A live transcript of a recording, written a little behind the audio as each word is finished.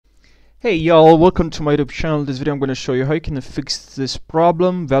Hey y'all, welcome to my YouTube channel. This video I'm going to show you how you can fix this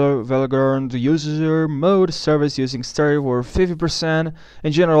problem, Vanguard User Mode Service using stereo or 50%.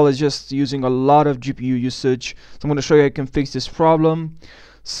 In general, it's just using a lot of GPU usage. So I'm going to show you how you can fix this problem.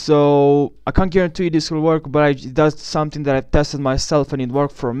 So I can't guarantee this will work, but that's something that I tested myself and it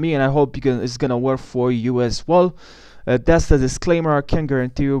worked for me, and I hope it's going to work for you as well. That's the disclaimer. I can't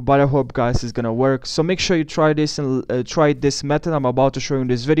guarantee you, but I hope guys it's gonna work. So make sure you try this and try this method I'm about to show you in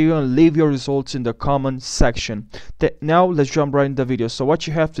this video, and leave your results in the comment section. Now let's jump right in the video. So what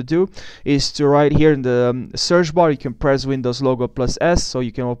you have to do is to right here in the search bar, you can press Windows logo plus S, so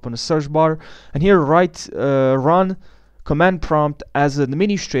you can open the search bar, and here run command prompt as an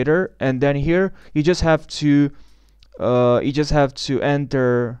administrator, and then here you just have to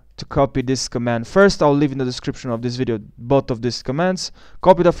enter to copy this command. First, I'll leave in the description of this video both of these commands.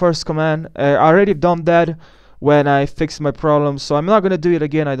 Copy the first command. I already done that when I fixed my problem, so I'm not gonna do it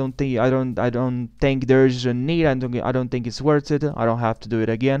again. I don't think there's a need. I don't think it's worth it. I don't have to do it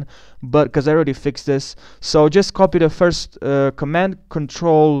again, but because I already fixed this, so just copy the first command,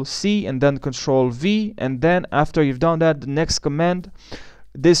 Control C and then Control V, and then after you've done that, the next command,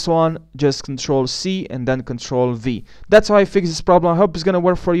 this one, just Control C and then Control V. That's how I fix this problem. I hope it's gonna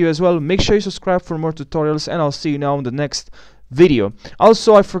work for you as well. Make sure you subscribe for more tutorials, and I'll see you now in the next video.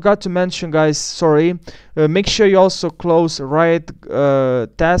 Also, I forgot to mention, guys, sorry, make sure you also close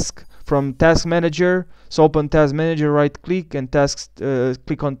task from Task Manager. So open Task Manager, right click, and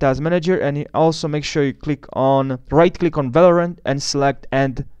click on Task Manager, and also make sure you right click on Valorant and select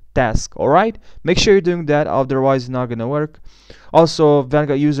End Task. Alright, make sure you're doing that, otherwise it's not gonna work. Also,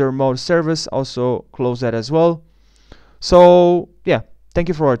 Vanguard User Mode Service, also close that as well. So yeah, thank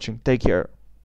you for watching. Take care.